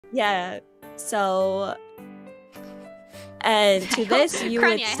Yeah. So, and to this you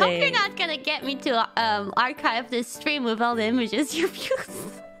would Kronii, I say, hope you're not gonna get me to archive this stream with all the images you've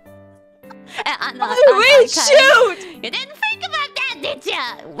used. Wait, shoot! You didn't think about that, did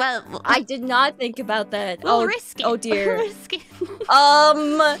ya? Well, I did not think about that. we'll risk it. Oh dear. We'll risk it.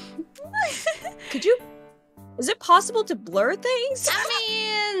 Could you? Is it possible to blur things? I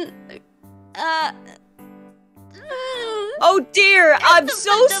mean, Oh dear, I'm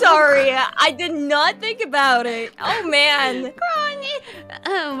so sorry. I did not think about it. Oh man.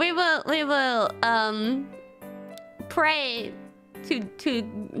 we will pray to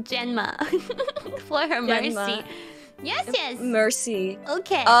Genma for her mercy. Yes. Mercy.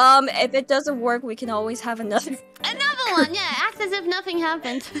 Okay. If it doesn't work, we can always have another. Another one. Yeah, act as if nothing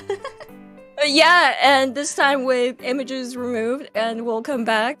happened. Yeah, and this time with images removed, and we'll come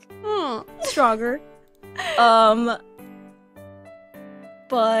back stronger.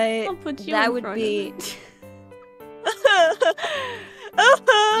 But I'll put you that in would front be.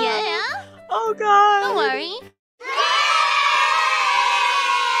 Yeah. Oh god. Don't worry.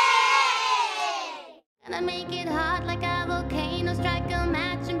 Gonna make it hot like a volcano, strike a match.